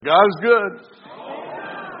God is good.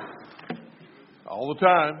 All the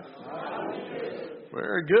time.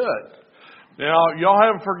 Very good. Now, y'all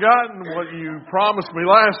haven't forgotten what you promised me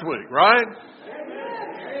last week, right?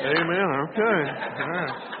 Amen. Okay. All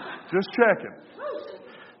right. Just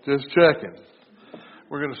checking.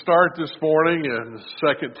 We're going to start this morning in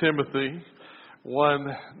 2 Timothy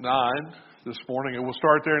 1:9 this morning, and we'll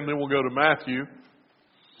start there and then we'll go to Matthew.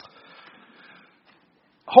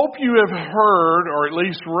 Hope you have heard or at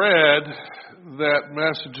least read that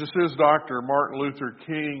message. This is Dr. Martin Luther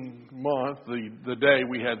King month, the day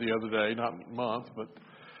we had the other day, not month, but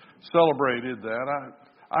celebrated that.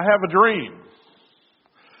 I have a dream.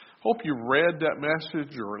 Hope you read that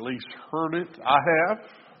message or at least heard it. I have.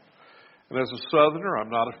 And as a Southerner, I'm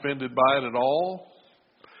not offended by it at all.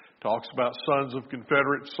 It talks about sons of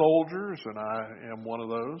Confederate soldiers, and I am one of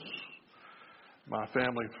those. My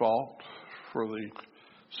family fought for the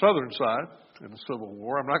Southern side in the Civil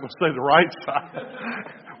War. I'm not going to say the right side.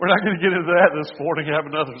 We're not going to get into that this morning. Have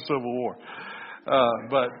another Civil War,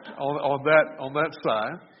 but on that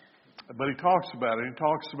side. But he talks about it. He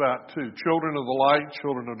talks about children of the light,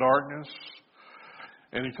 children of darkness,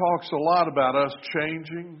 and he talks a lot about us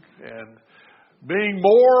changing and being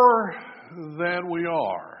more than we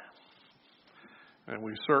are. And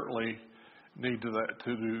we certainly need to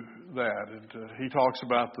do that. And he talks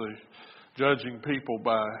about the judging people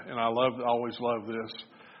by, and I always love this,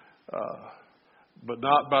 but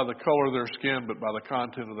not by the color of their skin, but by the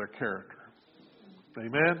content of their character.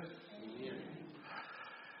 Amen?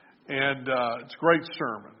 And it's a great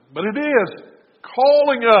sermon. But it is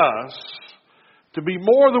calling us to be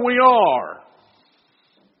more than we are.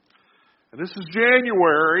 And this is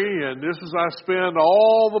January, and this is I spend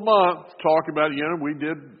all the month talking about, we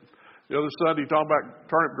did the other Sunday talking about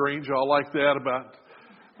turnip greens. Y'all like that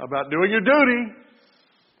about doing your duty,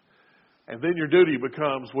 and then your duty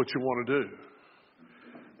becomes what you want to do.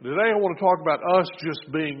 Today I want to talk about us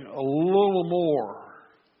just being a little more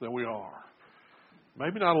than we are.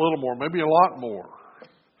 Maybe not a little more, maybe a lot more.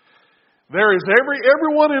 There is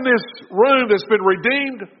everyone in this room that's been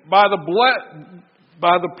redeemed by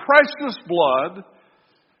the precious blood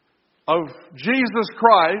of Jesus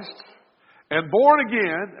Christ and born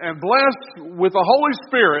again and blessed with the Holy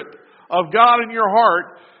Spirit of God in your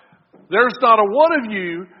heart. There's not a one of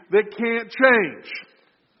you that can't change.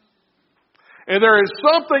 And there is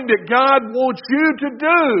something that God wants you to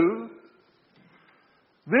do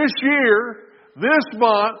this year, this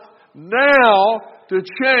month, now to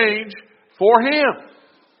change for Him.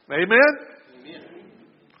 Amen? Amen.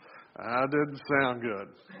 That didn't sound good.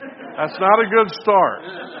 That's not a good start.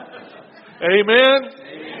 Amen? Amen.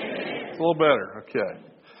 It's a little better. Okay.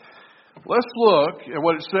 Let's look at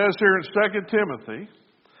what it says here in 2 Timothy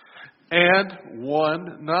and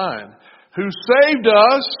 1:9. Who saved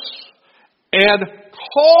us and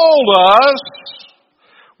called us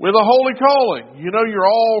with a holy calling. You know you're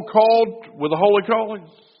all called with a holy calling.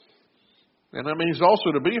 And that means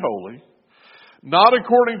also to be holy. Not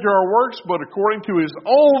according to our works, but according to His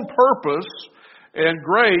own purpose and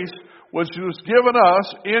grace, which was given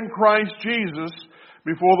us in Christ Jesus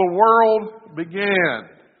before the world began.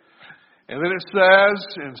 And then it says,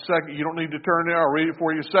 you don't need to turn there, I'll read it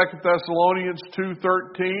for you, 2 Thessalonians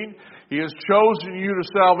 2:13, He has chosen you to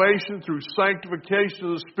salvation through sanctification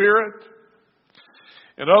of the Spirit.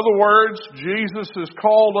 In other words, Jesus has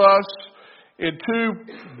called us in two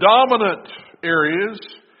dominant areas,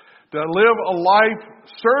 to live a life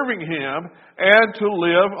serving Him and to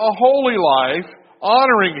live a holy life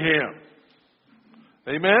honoring Him.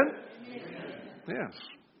 Amen? Amen. Yes.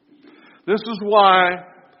 This is why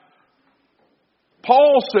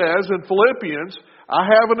Paul says in Philippians, I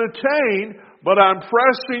haven't attained, but I'm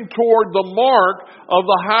pressing toward the mark of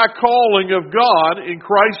the high calling of God in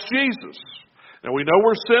Christ Jesus. Now we know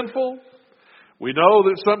we're sinful. We know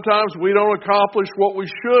that sometimes we don't accomplish what we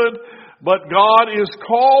should, but God is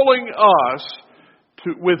calling us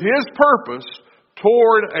with His purpose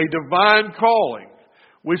toward a divine calling,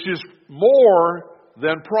 which is more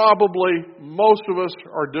than probably most of us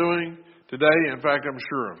are doing today. In fact, I'm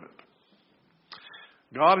sure of it.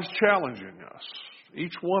 God is challenging us,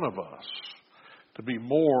 each one of us, to be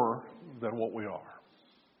more than what we are.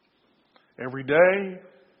 Every day,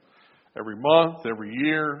 every month, every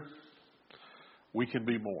year, we can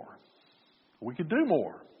be more. We can do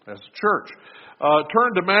more as a church.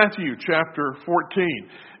 Turn to Matthew chapter 14.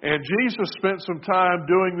 And Jesus spent some time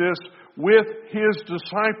doing this with His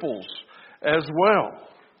disciples as well,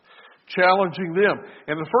 challenging them.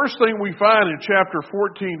 And the first thing we find in chapter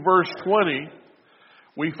 14, verse 20,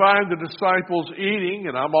 we find the disciples eating,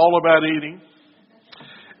 and I'm all about eating.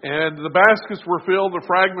 And the baskets were filled, the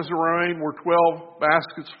fragments that remained were 12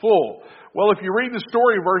 baskets full. Well, if you read the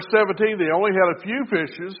story in verse 17, they only had a few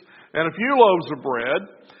fishes and a few loaves of bread.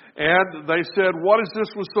 And they said, what is this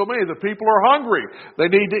with so many? The people are hungry. They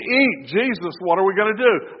need to eat. Jesus, what are we going to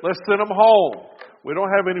do? Let's send them home. We don't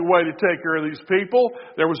have any way to take care of these people.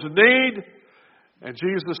 There was a need. And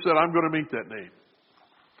Jesus said, I'm going to meet that need.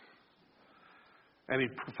 And He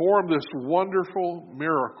performed this wonderful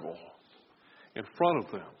miracle in front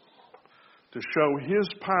of them to show His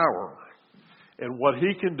power and what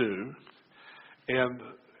He can do and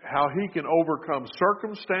how He can overcome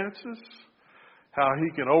circumstances, how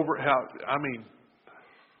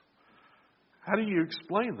do you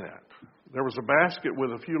explain that? There was a basket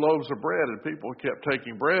with a few loaves of bread and people kept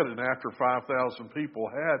taking bread, and after 5,000 people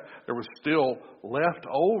had, there was still left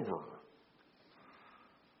over.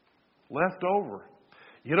 Left over.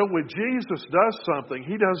 You know, when Jesus does something,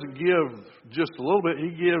 He doesn't give just a little bit.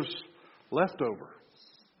 He gives leftover.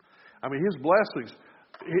 I mean, His blessings,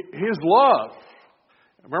 His love.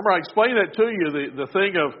 Remember, I explained that to you, the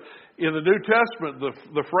thing of, in the New Testament,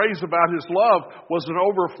 the phrase about His love was an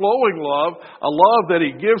overflowing love, a love that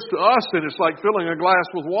He gives to us, and it's like filling a glass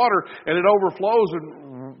with water, and it overflows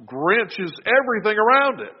and drenches everything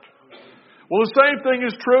around it. Well, the same thing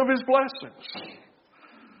is true of His blessings.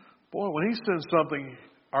 Boy, when He sends something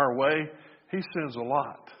our way, He sends a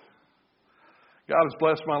lot. God has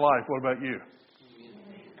blessed my life. What about you?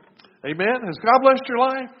 Amen? Has God blessed your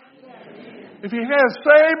life? If He has,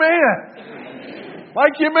 say amen. Amen.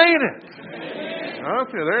 Like you mean it. Amen.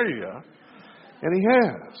 Okay, there you go. And He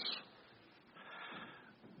has.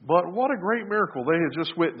 But what a great miracle they had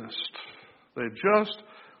just witnessed. They had just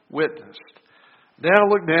witnessed. Now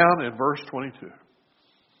look down in verse 22.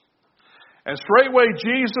 And straightway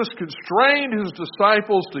Jesus constrained His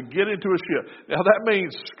disciples to get into a ship. Now that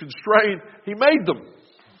means constrained. He made them.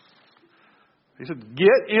 He said,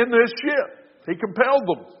 get in this ship. He compelled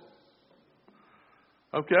them.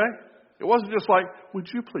 Okay? It wasn't just like, would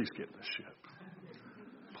you please get in this ship?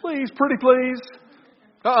 Please, pretty please.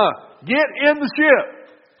 Get in the ship.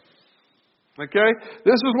 Okay?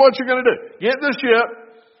 This is what you're going to do. Get in the ship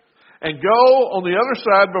and go on the other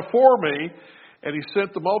side before me. And He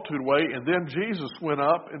sent the multitude away, and then Jesus went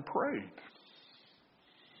up and prayed.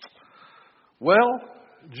 Well,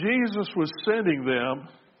 Jesus was sending them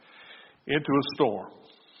into a storm.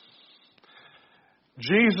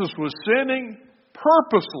 Jesus was sending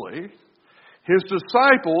purposely His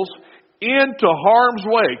disciples into harm's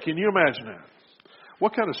way. Can you imagine that?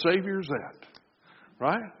 What kind of Savior is that?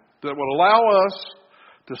 Right? That would allow us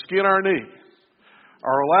to skin our knee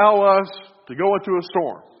or allow us to go into a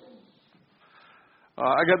storm.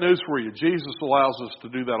 I got news for you. Jesus allows us to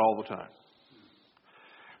do that all the time.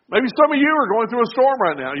 Maybe some of you are going through a storm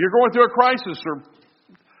right now. You're going through a crisis or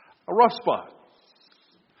a rough spot.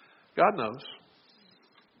 God knows.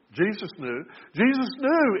 Jesus knew. Jesus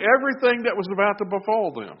knew everything that was about to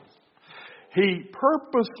befall them. He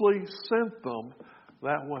purposely sent them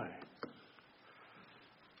that way.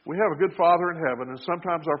 We have a good Father in heaven, and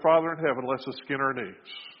sometimes our Father in heaven lets us skin our knees.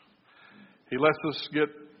 He lets us get...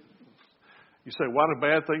 You say, why do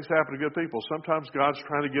bad things happen to good people? Sometimes God's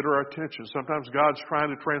trying to get our attention. Sometimes God's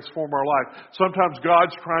trying to transform our life. Sometimes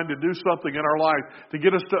God's trying to do something in our life to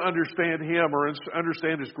get us to understand Him or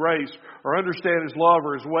understand His grace or understand His love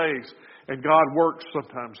or His ways. And God works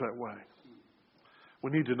sometimes that way.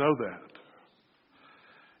 We need to know that.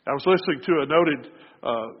 I was listening to a noted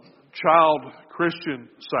child Christian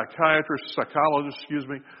psychologist,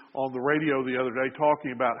 on the radio the other day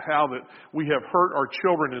talking about how that we have hurt our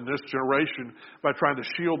children in this generation by trying to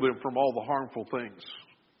shield them from all the harmful things.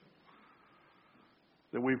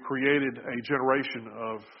 That we've created a generation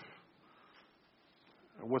of,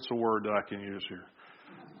 what's the word that I can use here,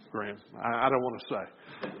 Graham? I don't want to say.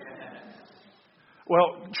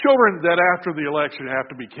 Well, children that after the election have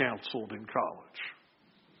to be counseled in college.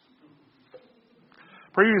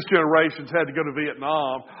 Previous generations had to go to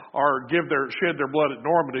Vietnam or shed their blood at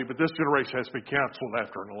Normandy, but this generation has to be counseled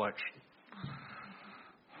after an election.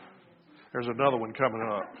 There's another one coming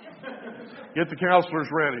up. Get the counselors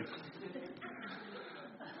ready.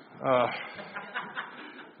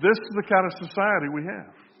 This is the kind of society we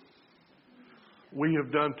have. We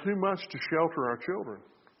have done too much to shelter our children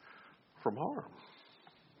from harm.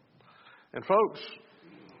 And folks,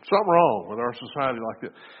 something wrong with our society like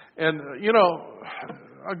that. And,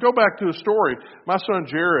 I go back to the story. My son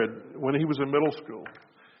Jared, when he was in middle school,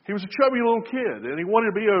 he was a chubby little kid, and he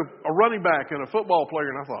wanted to be a running back and a football player.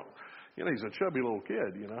 And I thought, he's a chubby little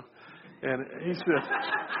kid, And he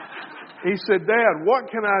said, Dad,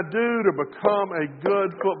 what can I do to become a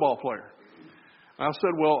good football player? I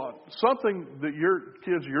said, well, something that your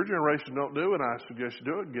kids, your generation don't do, and I suggest you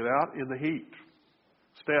do it, get out in the heat.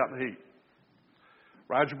 Stay out in the heat.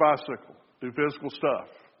 Ride your bicycle. Do physical stuff.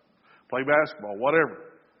 Play basketball,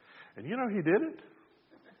 whatever. And you know, he did it.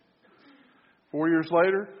 4 years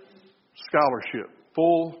later, scholarship.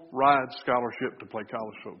 Full ride scholarship to play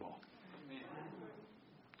college football.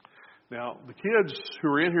 Now, the kids who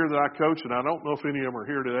are in here that I coach, and I don't know if any of them are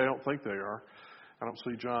here today. I don't think they are. I don't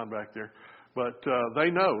see John back there. But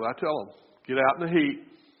they know. I tell them, get out in the heat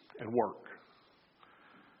and work.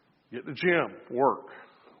 Get in the gym, work.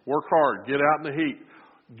 Work hard. Get out in the heat.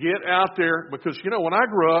 Get out there. Because, you know, when I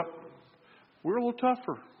grew up, we were a little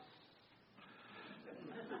tougher.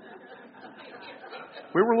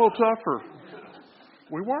 We were a little tougher.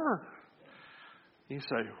 We were. You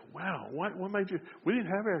say, wow, what made you? We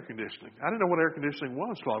didn't have air conditioning. I didn't know what air conditioning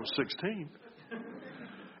was until I was 16.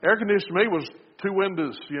 Air conditioning to me was two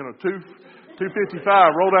windows, 255,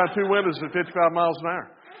 roll down two windows at 55 miles an hour.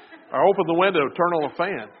 Or open the window, turn on a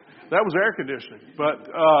fan. That was air conditioning. But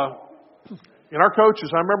in our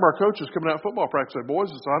coaches, I remember our coaches coming out of football practice and say, boys,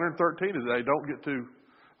 it's 113 today. Don't get too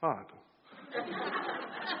hot.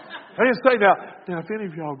 They didn't say, now, if any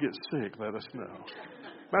of y'all get sick, let us know.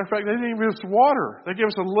 Matter of fact, they didn't even give us water. They gave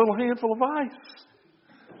us a little handful of ice.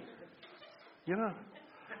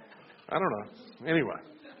 I don't know. Anyway.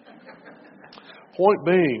 Point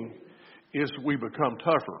being is we become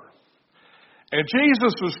tougher. And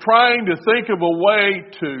Jesus was trying to think of a way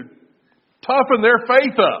to toughen their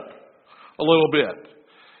faith up a little bit.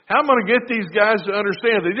 How am I going to get these guys to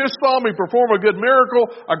understand? They just saw me perform a good miracle,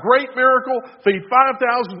 a great miracle, feed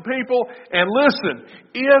 5,000 people. And listen,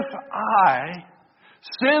 if I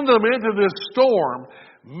send them into this storm,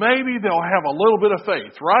 maybe they'll have a little bit of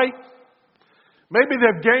faith, right? Maybe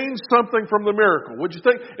they've gained something from the miracle. Would you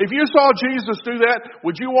think, if you saw Jesus do that,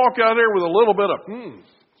 would you walk out there with a little bit of,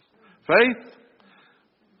 faith?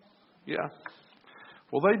 Yeah.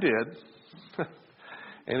 Well, they did.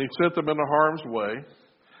 And he sent them into harm's way.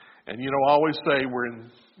 And, I always say we're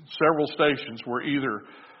in several stations. We're either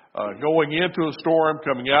going into a storm,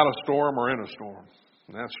 coming out of a storm, or in a storm.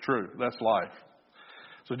 And that's true. That's life.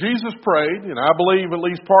 So Jesus prayed, and I believe at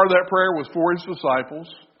least part of that prayer was for his disciples.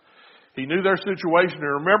 He knew their situation.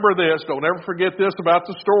 And remember this, don't ever forget this about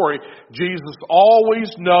the story. Jesus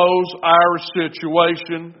always knows our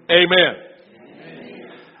situation. Amen.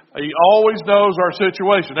 Amen. He always knows our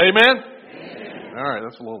situation. Amen? Amen? All right,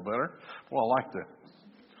 that's a little better. Well, I like that.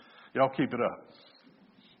 Y'all keep it up.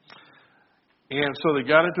 And so they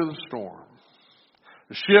got into the storm.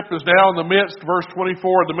 The ship is now in the midst, verse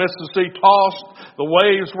 24, the midst of the sea tossed. The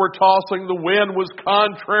waves were tossing. The wind was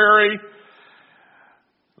contrary.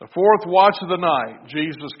 The fourth watch of the night,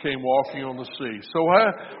 Jesus came walking on the sea. So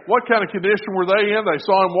what kind of condition were they in? They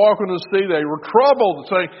saw him walk on the sea. They were troubled,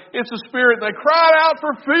 saying, it's a spirit. And they cried out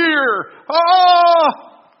for fear.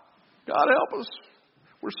 Ah! God help us.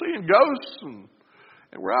 We're seeing ghosts and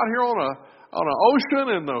we're out here on an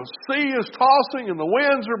ocean, and the sea is tossing, and the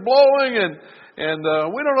winds are blowing, and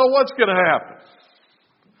we don't know what's going to happen.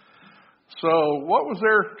 So what was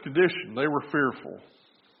their condition? They were fearful.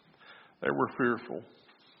 They were fearful.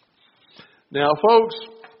 Now, folks,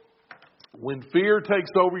 when fear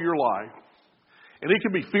takes over your life, and it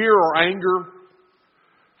can be fear or anger,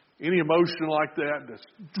 any emotion like that, that's,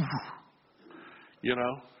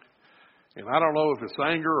 and I don't know if it's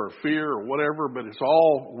anger or fear or whatever, but it's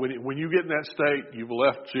all, when you get in that state, you've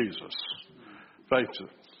left Jesus. Face it.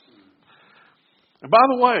 And by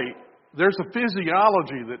the way, there's a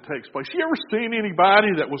physiology that takes place. You ever seen anybody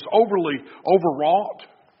that was overly overwrought?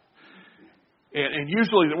 And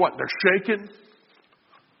usually, they're shaking.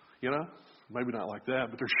 Maybe not like that,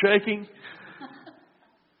 but they're shaking.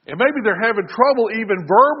 And maybe they're having trouble even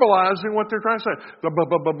verbalizing what they're trying to say.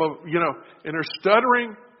 And they're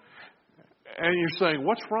stuttering. And you're saying,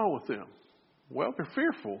 what's wrong with them? Well, they're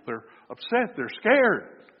fearful. They're upset. They're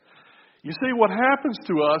scared. You see, what happens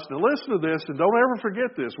to us, now listen to this, and don't ever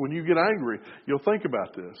forget this. When you get angry, you'll think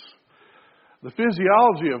about this. The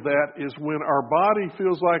physiology of that is when our body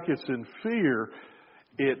feels like it's in fear,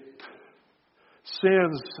 it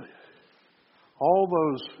sends all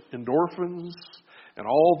those endorphins and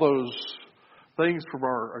all those things from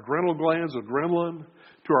our adrenal glands, adrenaline,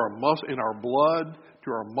 to our in our blood,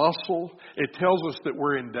 to our muscle. It tells us that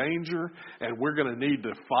we're in danger and we're going to need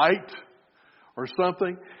to fight or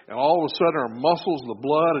something. And all of a sudden our muscles, the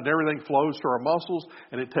blood and everything flows to our muscles,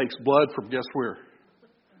 and it takes blood from guess where?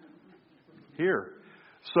 Here.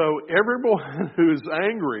 So everyone who is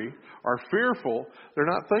angry or fearful, they're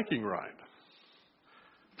not thinking right.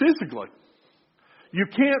 Physically. You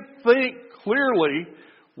can't think clearly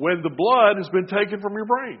when the blood has been taken from your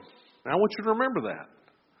brain. Now, I want you to remember that.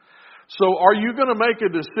 So are you going to make a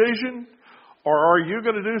decision, or are you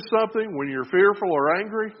going to do something when you're fearful or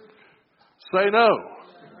angry? Say no.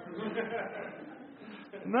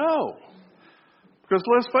 No. Because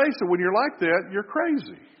let's face it, when you're like that, you're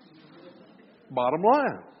crazy. Bottom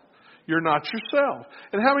line. You're not yourself.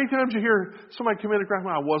 And how many times you hear somebody commit a crime?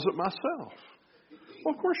 I wasn't myself.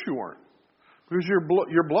 Well, of course you weren't. Because your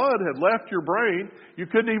blood had left your brain. You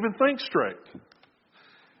couldn't even think straight.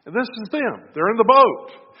 And this is them. They're in the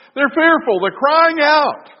boat. They're fearful. They're crying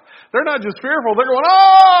out. They're not just fearful. They're going,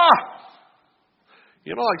 ah!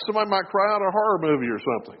 You know, like somebody might cry out a horror movie or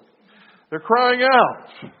something. They're crying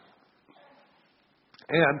out.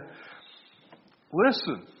 And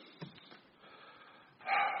listen.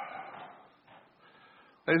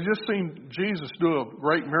 They just seen Jesus do a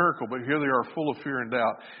great miracle, but here they are full of fear and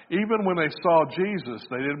doubt. Even when they saw Jesus,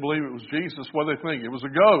 they didn't believe it was Jesus. What did they think? It was a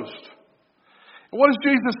ghost. And what does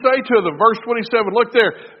Jesus say to them? Verse 27, look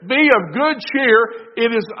there. Be of good cheer.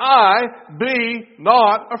 It is I. Be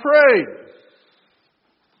not afraid.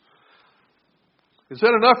 Is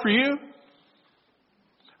that enough for you?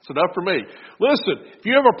 It's enough for me. Listen, if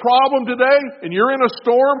you have a problem today and you're in a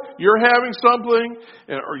storm, you're having something,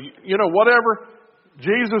 or whatever,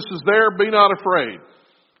 Jesus is there. Be not afraid.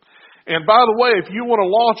 And by the way, if you want to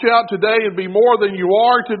launch out today and be more than you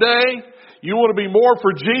are today, you want to be more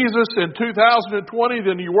for Jesus in 2020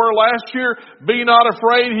 than you were last year, be not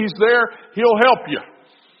afraid. He's there. He'll help you.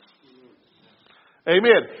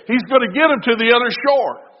 Amen. He's going to get them to the other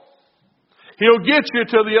shore. He'll get you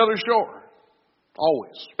to the other shore.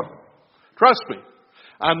 Always. Trust me.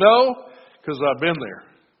 I know because I've been there.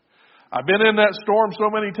 I've been in that storm so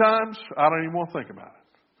many times, I don't even want to think about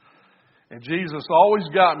it. And Jesus always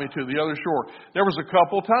got me to the other shore. There was a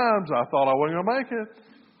couple times I thought I wasn't going to make it.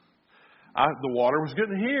 The water was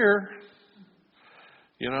getting here,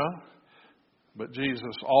 But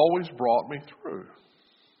Jesus always brought me through.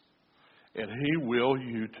 And He will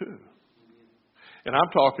you too. And I'm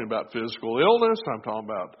talking about physical illness. I'm talking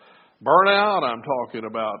about burnout. I'm talking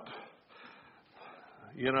about,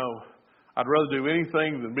 I'd rather do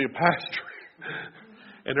anything than be a pastor.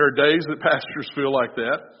 And there are days that pastors feel like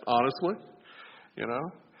that, honestly.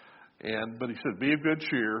 But He said, be of good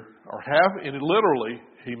cheer, or have, and literally,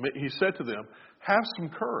 He said to them, have some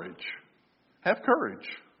courage. Have courage.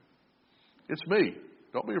 It's me.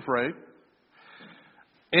 Don't be afraid.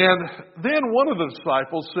 And then one of the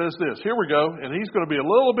disciples says this. Here we go. And he's going to be a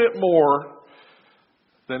little bit more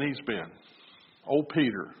than he's been. Old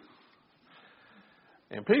Peter.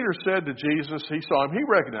 And Peter said to Jesus, he saw him, he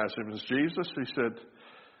recognized him as Jesus. He said,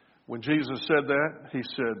 when Jesus said that, he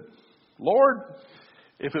said, Lord,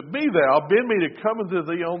 if it be thou, bid me to come unto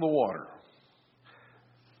thee on the water.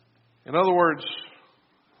 In other words,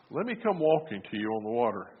 let me come walking to you on the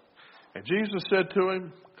water. And Jesus said to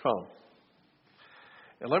him, come.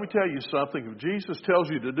 And let me tell you something. If Jesus tells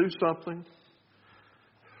you to do something,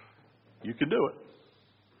 you can do it.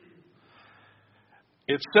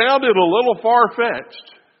 It sounded a little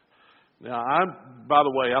far-fetched. Now, by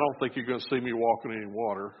the way, I don't think you're going to see me walking in any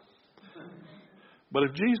water. But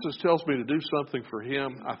if Jesus tells me to do something for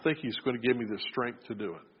Him, I think He's going to give me the strength to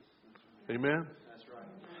do it. Amen? That's right.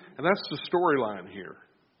 And that's the storyline here.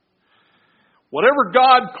 Whatever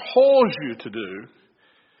God calls you to do,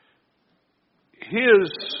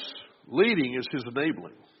 His leading is His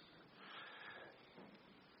enabling.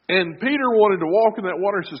 And Peter wanted to walk in that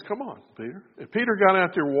water. He says, come on, Peter. If Peter got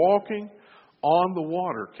out there walking on the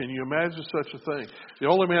water, can you imagine such a thing? The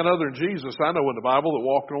only man other than Jesus I know in the Bible that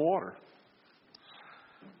walked on water.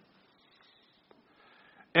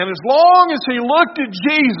 And as long as he looked at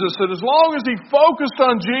Jesus and as long as he focused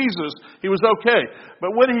on Jesus, he was okay.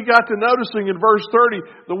 But when he got to noticing in verse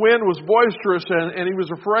 30, the wind was boisterous and he was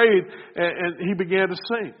afraid and he began to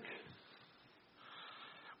sink.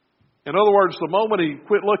 In other words, the moment he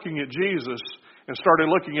quit looking at Jesus and started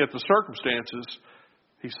looking at the circumstances,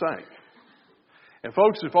 he sank. And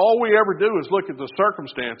folks, if all we ever do is look at the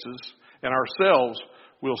circumstances and ourselves,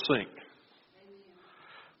 we'll sink.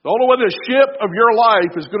 The only way the ship of your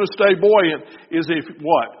life is going to stay buoyant is if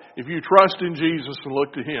what? If you trust in Jesus and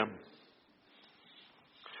look to Him.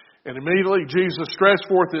 And immediately Jesus stretched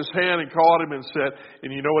forth His hand and caught him and said,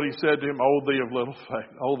 and you know what He said to him? O thee of little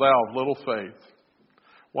faith, O thou of little faith.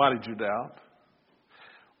 Why did you doubt?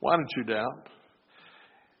 Why did you doubt?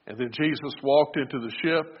 And then Jesus walked into the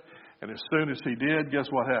ship, and as soon as He did, guess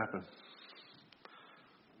what happened?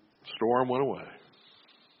 The storm went away.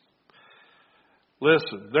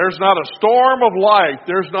 Listen, there's not a storm of life,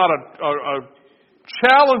 there's not a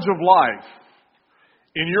challenge of life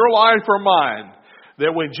in your life or mine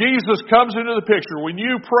that when Jesus comes into the picture, when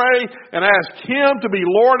you pray and ask Him to be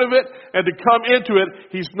Lord of it and to come into it,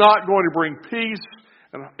 He's not going to bring peace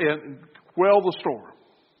and quell the storm.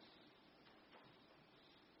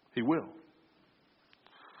 He will.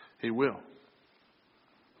 He will.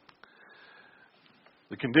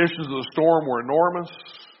 The conditions of the storm were enormous,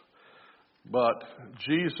 but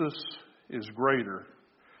Jesus is greater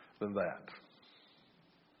than that.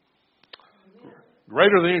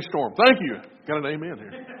 Greater than any storm. Thank you. Got an amen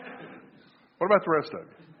here. What about the rest of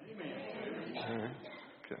you? Amen.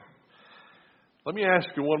 Okay. Let me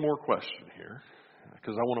ask you one more question here,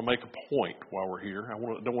 because I want to make a point while we're here. I don't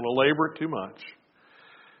want to labor it too much.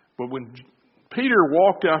 But when Peter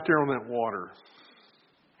walked out there on that water,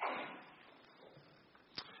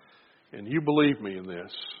 and you believe me in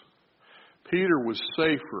this, Peter was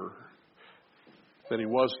safer than he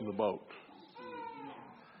was in the boat.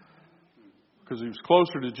 Because he was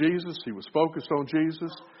closer to Jesus, he was focused on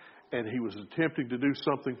Jesus, and he was attempting to do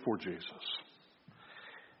something for Jesus.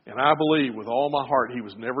 And I believe with all my heart he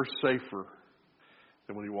was never safer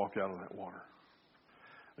than when he walked out on that water.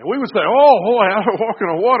 And we would say, oh, boy, I'm walking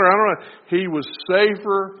on water. I don't know. He was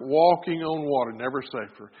safer walking on water, never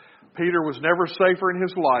safer. Peter was never safer in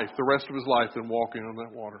his life, the rest of his life, than walking on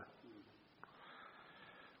that water.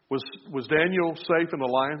 Was Daniel safe in the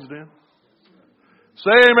lion's den?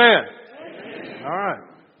 Say amen. Amen. All right.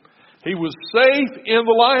 He was safe in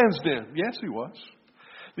the lion's den. Yes, he was.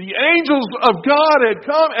 The angels of God had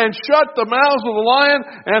come and shut the mouths of the lion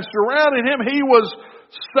and surrounded him. He was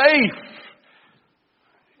safe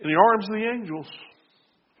in the arms of the angels,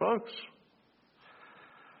 folks.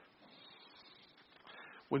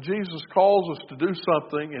 When Jesus calls us to do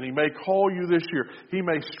something, and He may call you this year, He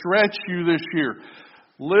may stretch you this year,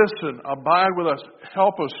 listen, abide with us,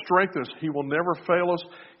 help us, strengthen us. He will never fail us.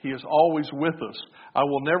 He is always with us. I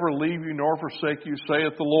will never leave you nor forsake you,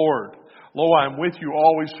 saith the Lord. Lo, I am with you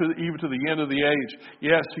always, even to the end of the age.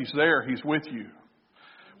 Yes, He's there. He's with you.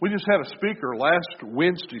 We just had a speaker last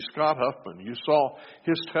Wednesday, Scott Huffman. You saw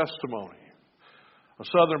his testimony. A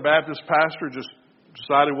Southern Baptist pastor just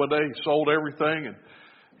decided one day he sold everything and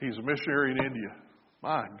he's a missionary in India.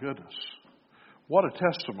 My goodness. What a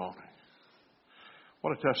testimony.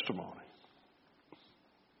 What a testimony.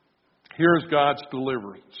 Here's God's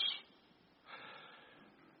deliverance.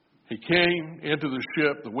 He came into the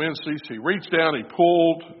ship, the wind ceased, he reached down,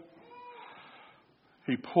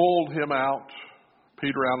 he pulled him out,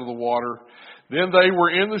 Peter out of the water. Then they were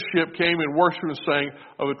in the ship, came and worshipped and saying,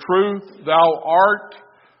 of a truth, thou art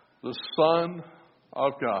the Son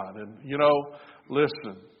of God. And you know,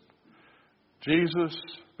 listen, Jesus,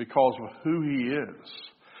 because of who He is.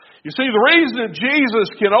 You see, the reason that Jesus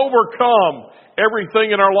can overcome everything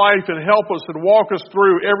in our life and help us and walk us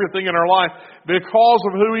through everything in our life, because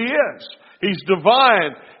of who He is. He's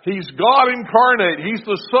divine. He's God incarnate. He's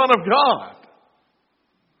the Son of God.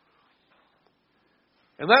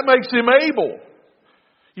 And that makes Him able.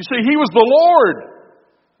 You see, He was the Lord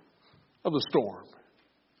of the storm.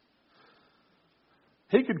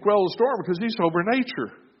 He could quell the storm because He's over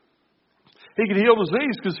nature. He can heal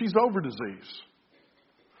disease because He's over disease.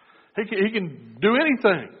 He can do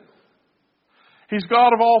anything. He's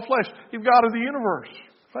God of all flesh. He's God of the universe.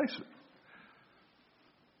 Face it.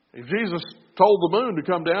 If Jesus told the moon to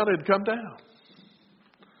come down, it'd come down.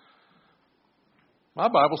 My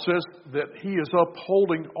Bible says that He is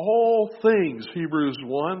upholding all things, Hebrews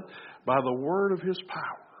 1, by the word of His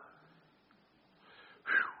power.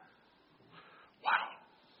 Whew. Wow.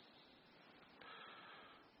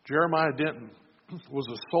 Jeremiah Denton was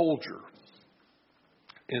a soldier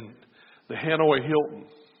in the Hanoi Hilton.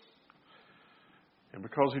 And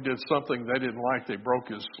because he did something they didn't like, they broke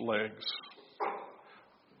his legs,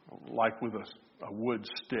 like with a wood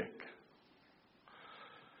stick.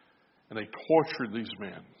 And they tortured these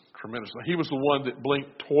men tremendously. He was the one that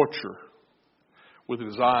blinked torture with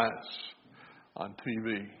his eyes on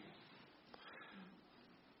TV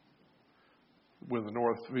when the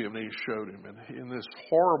North Vietnamese showed him. And in this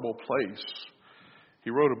horrible place, he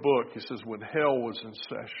wrote a book. He says, When Hell Was in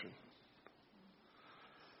Session.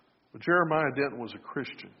 But Jeremiah Denton was a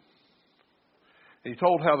Christian. And he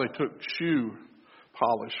told how they took shoe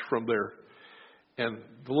polish from and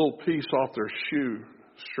the little piece off their shoe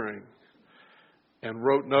string and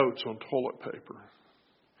wrote notes on toilet paper.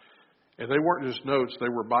 And they weren't just notes, they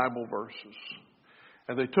were Bible verses.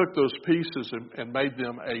 And they took those pieces and made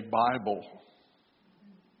them a Bible.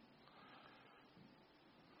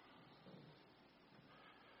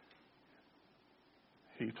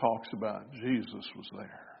 He talks about Jesus was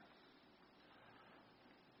there,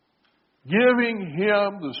 giving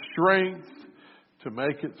him the strength to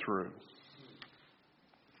make it through.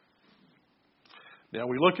 Now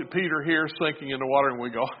we look at Peter here sinking in the water and we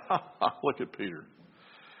go, look at Peter.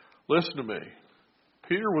 Listen to me.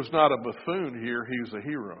 Peter was not a buffoon here. He was a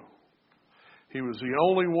hero. He was the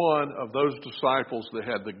only one of those disciples that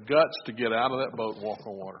had the guts to get out of that boat and walk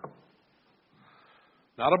on water.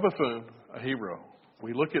 Not a buffoon, a hero.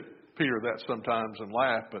 We look at Peter that sometimes and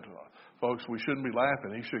laugh, but folks, we shouldn't be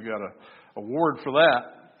laughing. He should have got an award for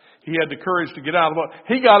that. He had the courage to get out of the boat.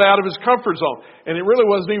 He got out of his comfort zone. And it really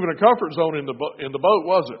wasn't even a comfort zone in the boat,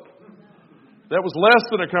 was it? That was less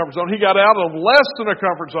than a comfort zone. He got out of less than a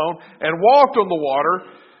comfort zone and walked on the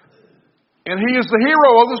water. And he is the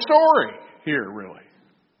hero of the story here, really.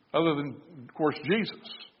 Other than, of course, Jesus.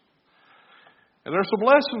 And there's some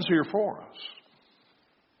lessons here for us.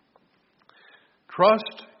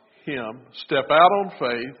 Trust Him. Step out on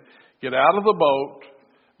faith. Get out of the boat.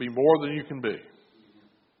 Be more than you can be.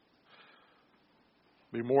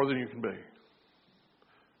 Be more than you can be.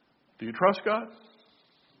 Do you trust God?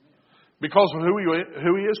 Because of who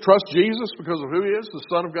He is? Trust Jesus because of who He is, the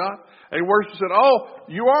Son of God? And He worships and said, oh,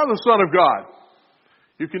 you are the Son of God.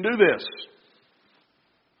 You can do this.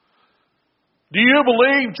 Do you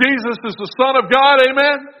believe Jesus is the Son of God?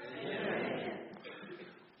 Amen? Amen.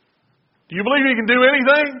 Do you believe He can do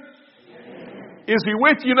anything? Amen. Is He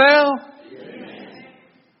with you now? Amen.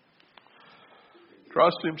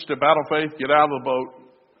 Trust Him, step out of faith, get out of the boat.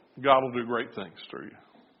 God will do great things through you.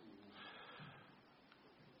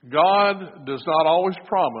 God does not always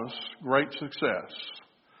promise great success,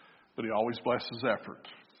 but He always blesses effort.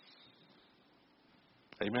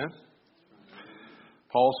 Amen?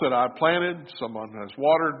 Paul said, I planted, someone has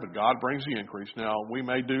watered, but God brings the increase. Now, we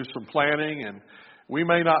may do some planting, and we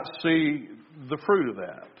may not see the fruit of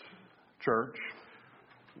that, church.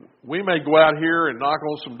 We may go out here and knock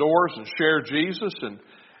on some doors and share Jesus,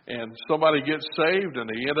 and somebody gets saved, and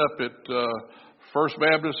they end up at First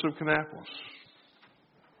Baptist of Kannapolis.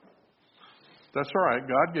 That's all right.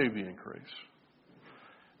 God gave the increase.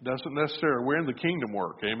 Doesn't necessarily, we're in the kingdom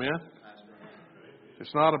work. Amen?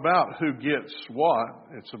 It's not about who gets what.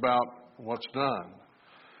 It's about what's done.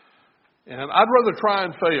 And I'd rather try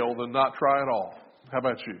and fail than not try at all. How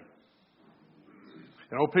about you?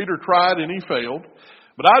 You know, Peter tried and he failed.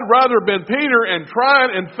 But I'd rather have been Peter and tried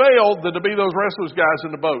and failed than to be those rest of those guys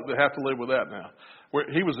in the boat that have to live with that now.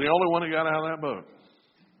 He was the only one that got out of that boat.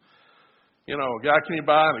 You know, a guy came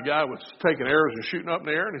by and a guy was taking arrows and shooting up in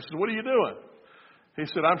the air. And he said, what are you doing? He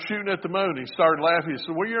said, I'm shooting at the moon. He started laughing. He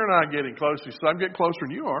said, well, you're not getting close. He said, I'm getting closer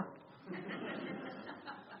than you are.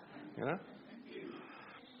 You know?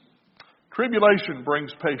 Tribulation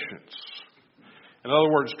brings patience. In other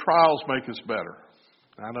words, trials make us better.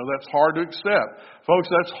 I know that's hard to accept. Folks,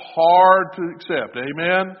 that's hard to accept.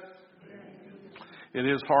 Amen? It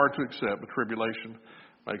is hard to accept, but tribulation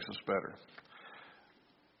makes us better.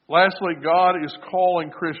 Lastly, God is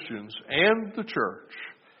calling Christians and the church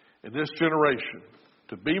in this generation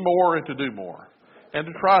to be more and to do more, and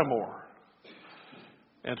to try more,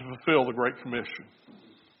 and to fulfill the Great Commission.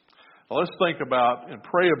 Now let's think about and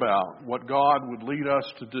pray about what God would lead us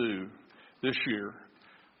to do this year.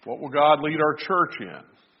 What will God lead our church in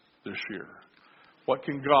this year? What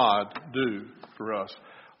can God do for us?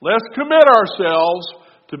 Let's commit ourselves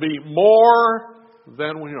to be more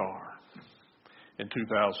than we are in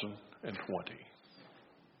 2020.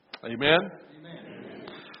 Amen? Amen.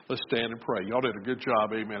 Let's stand and pray. Y'all did a good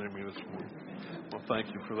job, amen, in me this morning. Well, thank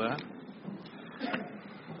you for that.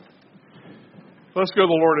 Let's go to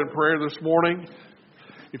the Lord in prayer this morning.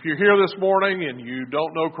 If you're here this morning and you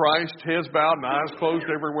don't know Christ, heads bowed and eyes closed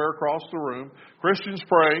everywhere across the room, Christians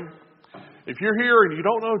praying. If you're here and you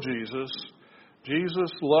don't know Jesus,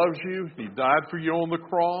 Jesus loves you. He died for you on the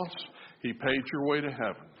cross. He paid your way to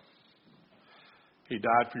heaven. He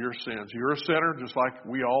died for your sins. You're a sinner just like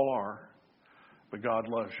we all are. But God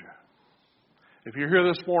loves you. If you're here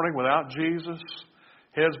this morning without Jesus,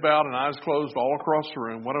 heads bowed and eyes closed all across the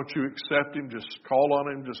room, why don't you accept Him? Just call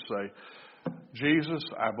on Him. Just say, Jesus,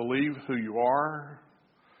 I believe who you are.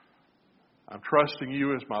 I'm trusting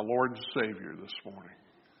you as my Lord and Savior this morning.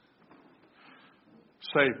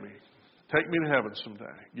 Save me. Take me to heaven someday.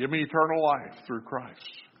 Give me eternal life through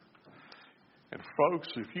Christ. And folks,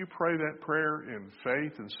 if you pray that prayer in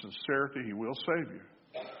faith and sincerity, He will save you.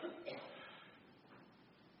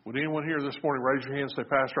 Would anyone here this morning raise your hand and say,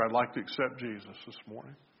 Pastor, I'd like to accept Jesus this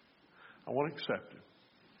morning. I want to accept Him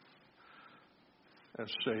as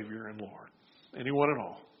Savior and Lord. Anyone at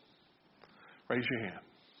all? Raise your hand.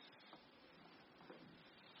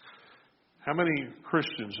 How many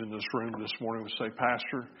Christians in this room this morning would say,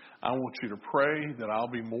 Pastor, I want you to pray that I'll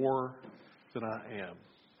be more than I am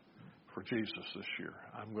for Jesus this year.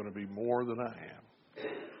 I'm going to be more than I am.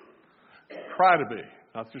 try to be.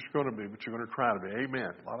 Not just going to be, but you're going to try to be.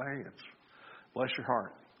 Amen. A lot of hands. Bless your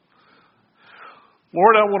heart.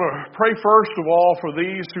 Lord, I want to pray first of all for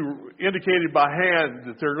these who indicated by hand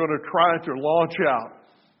that they're going to try to launch out.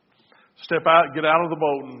 Step out, get out of the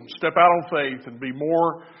boat and step out on faith and be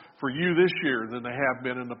more for you this year than they have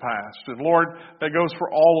been in the past. And Lord, that goes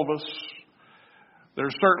for all of us.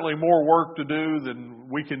 There's certainly more work to do than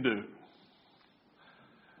we can do,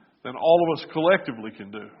 than all of us collectively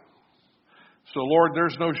can do. So Lord,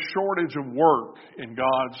 there's no shortage of work in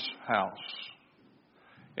God's house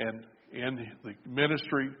and in the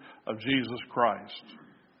ministry of Jesus Christ.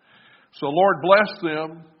 So Lord, bless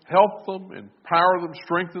them, help them, empower them,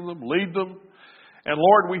 strengthen them, lead them. And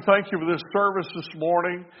Lord, we thank you for this service this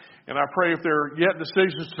morning. And I pray if there are yet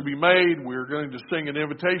decisions to be made, we're going to sing an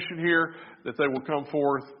invitation here that they will come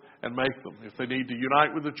forth and make them. If they need to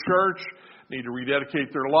unite with the church, need to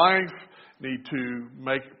rededicate their life, need to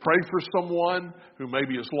pray for someone who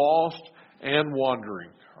maybe is lost and wandering,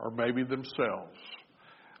 or maybe themselves.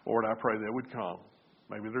 Lord, I pray they would come.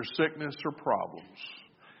 Maybe there's sickness or problems.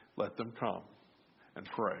 Let them come and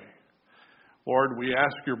pray. Lord, we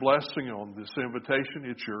ask your blessing on this invitation.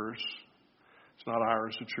 It's yours. It's not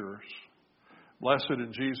ours, it's yours. Bless it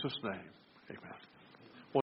in Jesus' name. Amen.